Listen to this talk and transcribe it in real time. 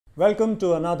Welcome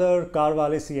to another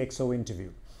CarWale CXO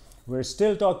interview. We're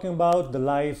still talking about the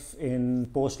life in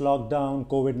post-lockdown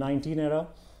COVID-19 era.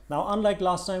 Now, unlike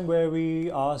last time where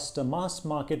we asked a mass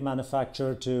market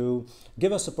manufacturer to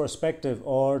give us a perspective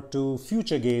or to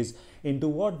future gaze into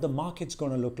what the market's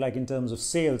going to look like in terms of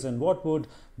sales and what would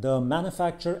the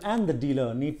manufacturer and the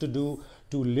dealer need to do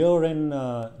to lure in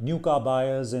new car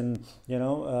buyers, and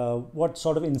what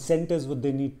sort of incentives would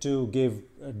they need to give,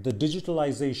 the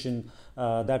digitalization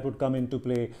that would come into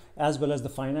play, as well as the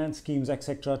finance schemes,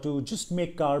 etc., to just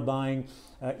make car buying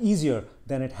easier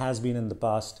than it has been in the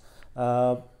past.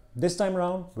 This time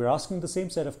around, we're asking the same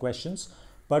set of questions,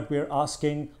 but we're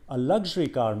asking a luxury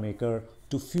car maker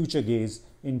to future gaze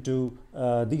into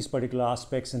these particular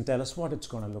aspects and tell us what it's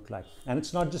going to look like. And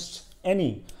it's not just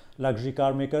any luxury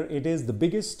car maker, it is the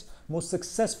biggest, most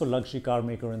successful luxury car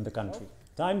maker in the country.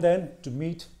 Time then to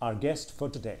meet our guest for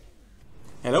today.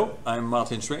 Hello, I'm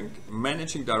Martin Schwenk,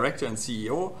 Managing Director and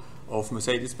CEO of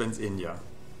Mercedes-Benz India.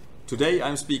 Today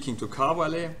I'm speaking to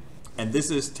CarWale, and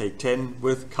this is Take 10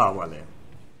 with CarWale.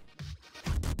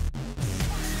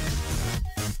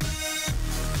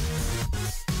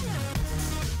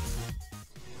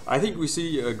 I think we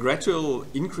see a gradual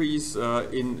increase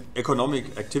in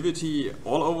economic activity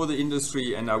all over the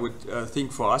industry, and I would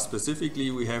think for us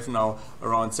specifically, we have now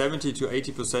around 70 to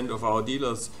 80% of our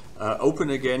dealers open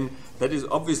again. That is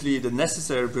obviously the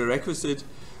necessary prerequisite.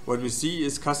 What we see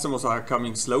is customers are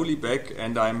coming slowly back,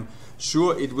 and I'm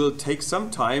sure it will take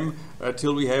some time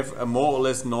till we have a more or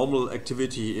less normal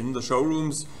activity in the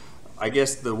showrooms. I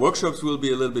guess the workshops will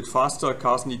be a little bit faster,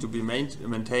 cars need to be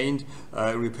maintained,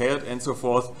 repaired and so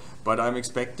forth, but I'm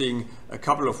expecting a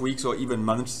couple of weeks or even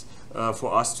months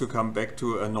for us to come back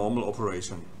to a normal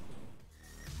operation.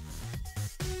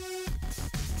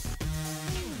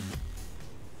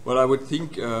 Well, I would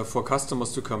think for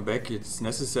customers to come back, it's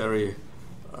necessary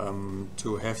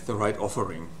to have the right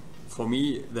offering. For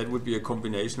me, that would be a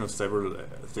combination of several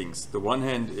things. The one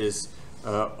hand is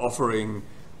offering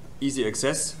easy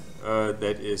access,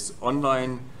 that is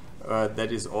online,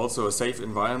 that is also a safe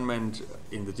environment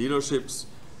in the dealerships.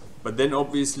 But then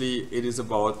obviously it is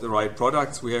about the right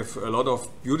products. We have a lot of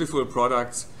beautiful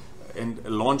products and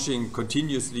launching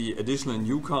continuously additional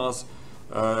new cars.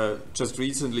 Just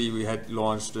recently we had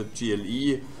launched the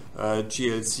GLE,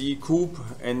 GLC Coupe,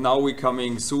 and now we're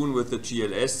coming soon with the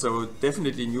GLS. So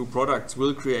definitely new products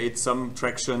will create some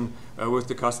traction with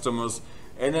the customers.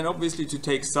 And then obviously to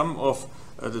take some of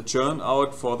the churn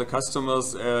out for the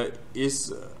customers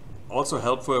is also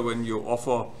helpful when you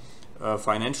offer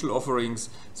financial offerings.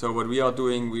 So what we are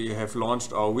doing, we have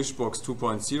launched our Wishbox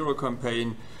 2.0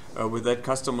 campaign. With that,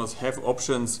 customers have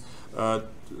options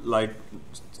like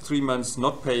 3 months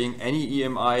not paying any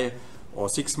EMI, or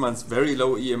 6 months very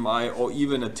low EMI, or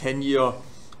even a 10-year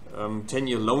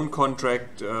loan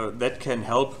contract that can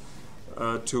help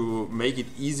to make it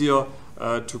easier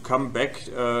to come back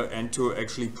and to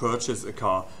actually purchase a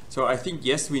car. So I think,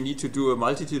 yes, we need to do a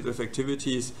multitude of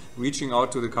activities, reaching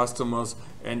out to the customers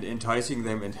and enticing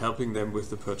them and helping them with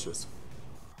the purchase.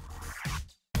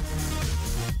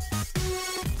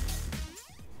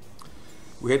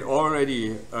 We had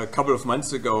already a couple of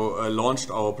months ago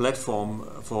launched our platform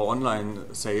for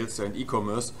online sales and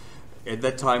e-commerce. At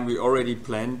that time, we already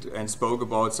planned and spoke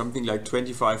about something like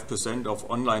 25% of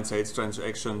online sales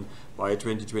transaction by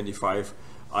 2025.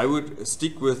 I would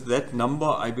stick with that number.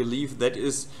 I believe that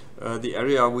is the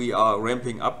area we are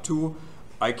ramping up to.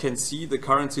 I can see the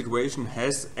current situation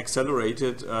has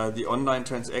accelerated the online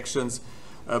transactions,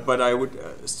 but I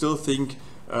would still think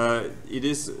it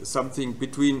is something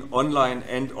between online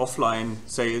and offline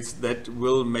sales that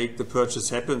will make the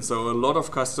purchase happen. So a lot of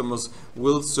customers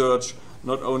will search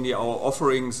not only our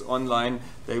offerings online,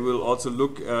 they will also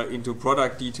look into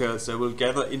product details, they will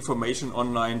gather information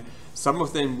online. Some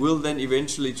of them will then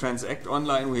eventually transact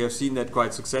online. We have seen that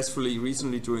quite successfully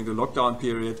recently during the lockdown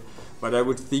period, but I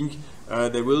would think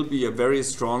there will be a very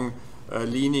strong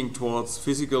leaning towards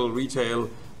physical retail,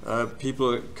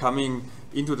 people coming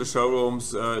into the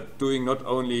showrooms, doing not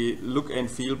only look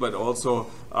and feel, but also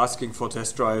asking for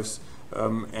test drives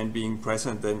and being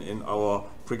present then in our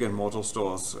brick and mortar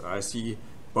stores. I see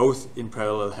both in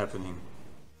parallel happening.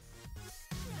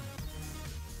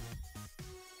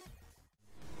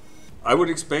 I would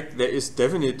expect there is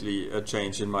definitely a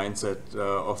change in mindset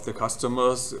of the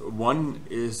customers. One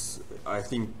is, I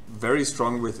think, very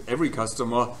strong with every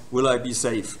customer. Will I be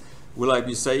safe? Will I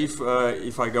be safe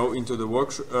if I go into the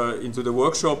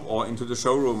workshop or into the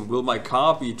showroom? Will my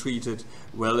car be treated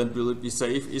well, and will it be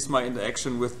safe? Is my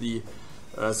interaction with the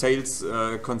sales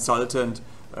consultant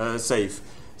safe?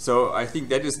 So I think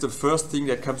that is the first thing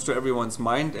that comes to everyone's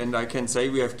mind, and I can say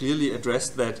we have clearly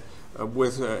addressed that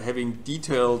with having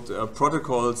detailed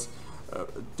protocols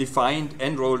defined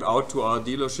and rolled out to our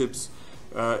dealerships.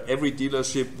 Every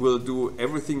dealership will do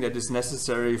everything that is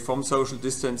necessary, from social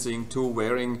distancing to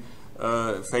wearing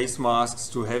face masks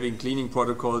to having cleaning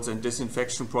protocols and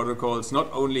disinfection protocols, not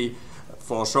only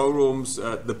for showrooms,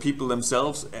 the people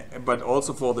themselves, but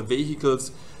also for the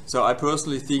vehicles. So I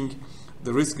personally think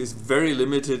the risk is very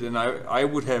limited, and I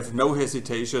would have no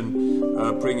hesitation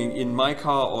bringing in my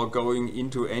car or going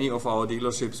into any of our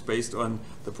dealerships based on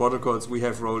the protocols we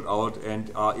have rolled out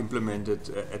and are implemented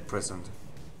at present.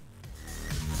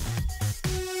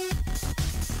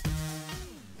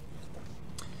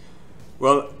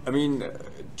 Well, I mean,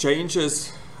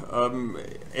 changes,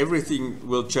 everything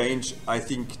will change, I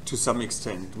think, to some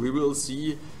extent. We will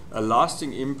see a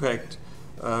lasting impact,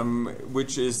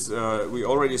 which is, we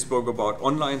already spoke about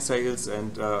online sales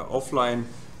and offline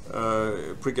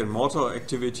brick and mortar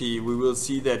activity. We will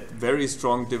see that very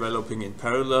strong developing in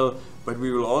parallel, but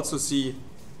we will also see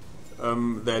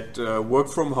that work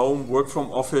from home, work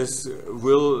from office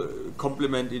will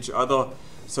complement each other.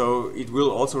 So it will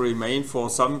also remain for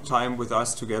some time with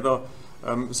us together.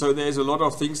 So there's a lot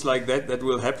of things like that that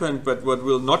will happen, but what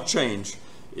will not change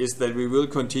is that we will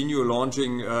continue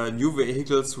launching new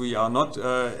vehicles. We are not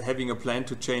having a plan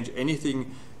to change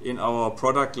anything in our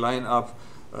product lineup.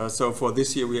 So for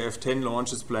this year we have 10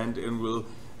 launches planned, and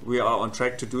we are on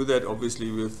track to do that,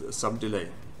 obviously with some delay.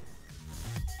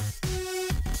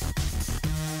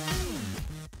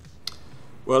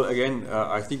 Well, again,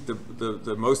 I think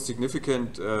the most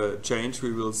significant change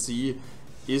we will see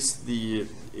is the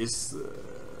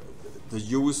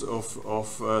use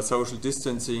of social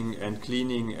distancing and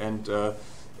cleaning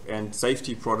and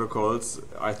safety protocols.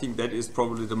 I think that is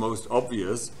probably the most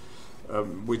obvious,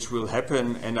 which will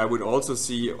happen. And I would also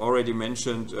see, already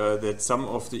mentioned, that some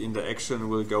of the interaction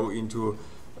will go into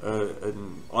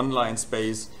an online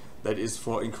space that is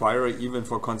for inquiry, even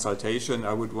for consultation.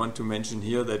 I would want to mention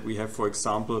here that we have, for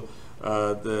example,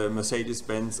 the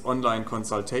Mercedes-Benz online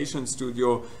consultation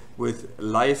studio with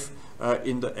live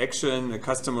interaction. The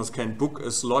customers can book a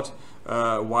slot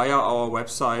via our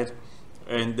website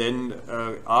and then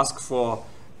ask for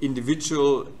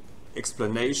individual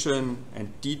explanation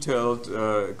and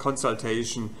detailed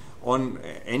consultation on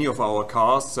any of our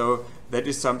cars. So that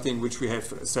is something which we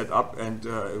have set up and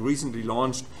recently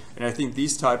launched, and I think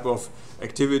these type of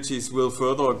activities will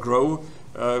further grow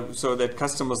so that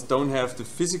customers don't have the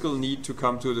physical need to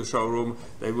come to the showroom.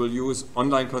 They will use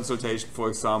online consultation, for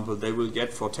example. They will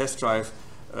get for test drive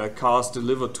cars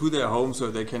delivered to their home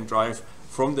so they can drive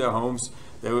from their homes.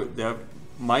 Their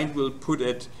mind will put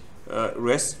at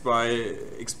rest by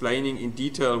explaining in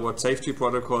detail what safety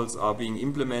protocols are being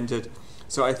implemented.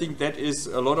 So I think that is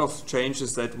a lot of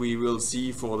changes that we will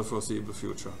see for the foreseeable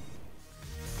future.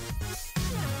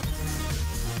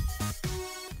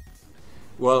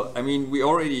 Well, I mean, we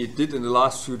already did in the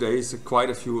last few days quite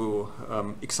a few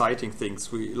exciting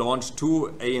things. We launched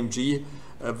 2 AMG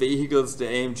vehicles, the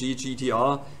AMG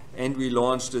GTR, and we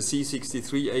launched the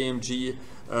C63 AMG,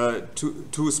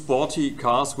 two sporty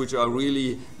cars which are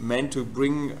really meant to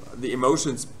bring the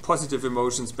emotions, positive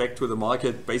emotions, back to the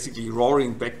market, basically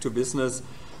roaring back to business.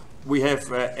 We have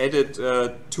added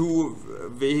 2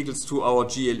 vehicles to our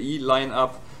GLE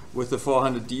lineup with the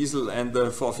 400 diesel and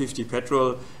the 450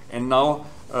 petrol, and now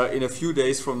in a few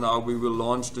days from now we will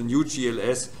launch the new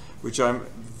GLS, which I'm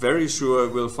very sure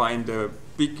will find a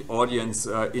big audience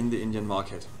in the Indian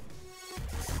market.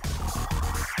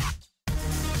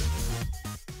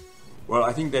 Well,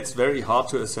 I think that's very hard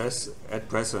to assess at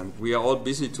present. We are all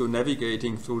busy to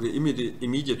navigating through the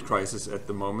immediate crisis at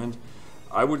the moment.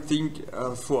 I would think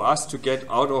for us to get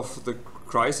out of the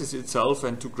crisis itself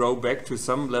and to grow back to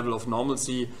some level of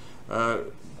normalcy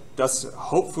does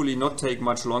hopefully not take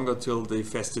much longer till the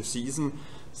festive season.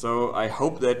 So I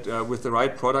hope that with the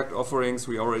right product offerings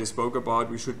we already spoke about,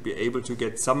 we should be able to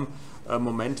get some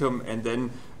momentum, and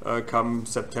then come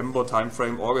September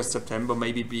timeframe, August, September,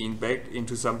 maybe being back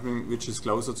into something which is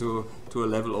closer to a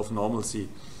level of normalcy.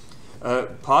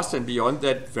 Past and beyond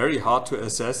that, very hard to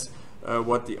assess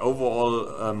what the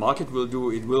overall market will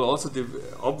do. It will also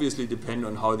obviously depend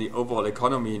on how the overall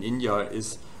economy in India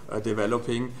is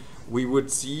developing. We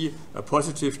would see a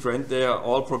positive trend there.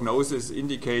 All prognosis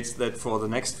indicates that for the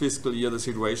next fiscal year the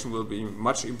situation will be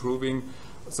much improving.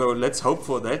 So let's hope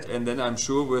for that, and then I'm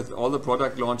sure with all the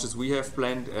product launches we have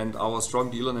planned and our strong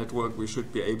dealer network, we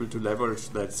should be able to leverage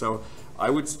that. So I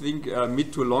would think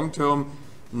mid to long term,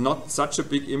 not such a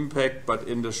big impact, but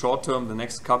in the short term, the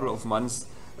next couple of months,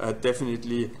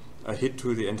 definitely a hit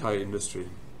to the entire industry.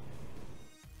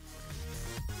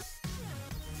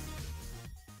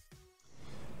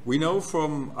 We know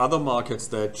from other markets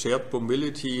that shared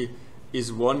mobility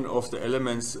is one of the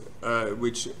elements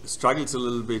which struggles a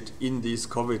little bit in these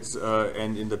COVIDs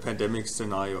and in the pandemic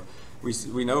scenario.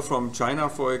 We know from China,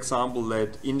 for example,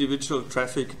 that individual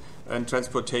traffic and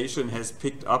transportation has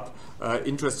picked up.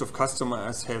 Interest of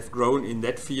customers have grown in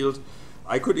that field.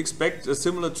 I could expect a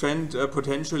similar trend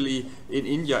potentially in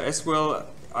India as well.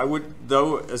 I would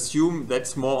though assume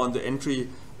that's more on the entry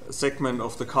segment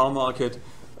of the car market.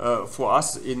 For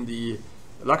us in the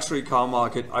luxury car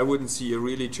market, I wouldn't see a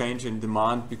really change in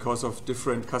demand because of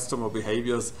different customer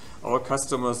behaviors. Our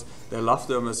customers, they love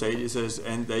their Mercedeses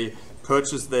and they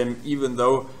purchase them even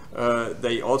though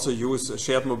they also use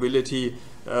shared mobility,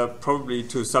 probably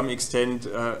to some extent.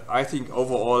 I think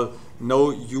overall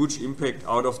no huge impact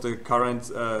out of the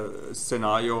current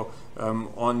scenario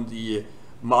on the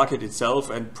market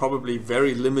itself, and probably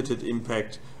very limited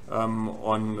impact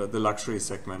on the luxury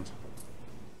segment.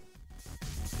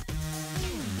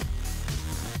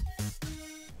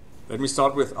 Let me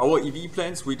start with our EV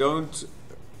plans. We don't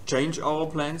change our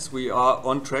plans. We are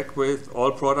on track with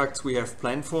all products we have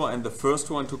planned for, and the first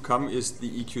one to come is the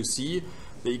EQC.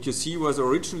 The EQC was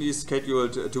originally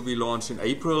scheduled to be launched in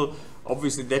April.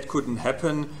 Obviously that couldn't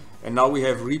happen, and now we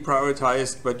have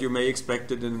reprioritized, but you may expect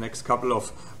it in the next couple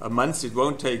of months. It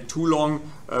won't take too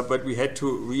long, but we had to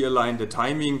realign the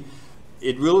timing.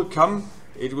 It will come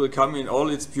in all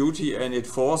its beauty and its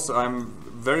force. I'm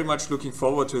very much looking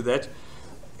forward to that.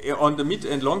 On the mid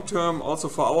and long term, also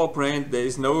for our brand, there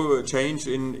is no change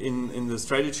in the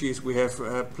strategies we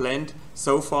have planned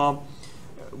so far.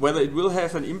 Whether it will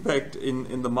have an impact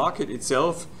in the market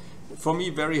itself, for me,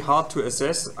 very hard to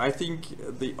assess. I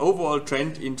think the overall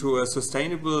trend into a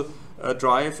sustainable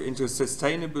drive, into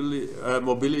sustainable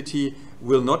mobility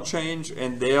will not change,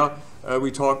 and there we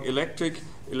talk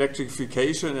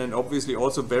electrification, and obviously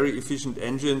also very efficient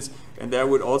engines. And there I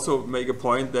would also make a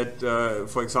point that,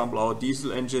 for example, our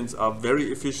diesel engines are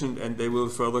very efficient and they will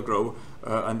further grow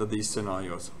under these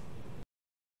scenarios.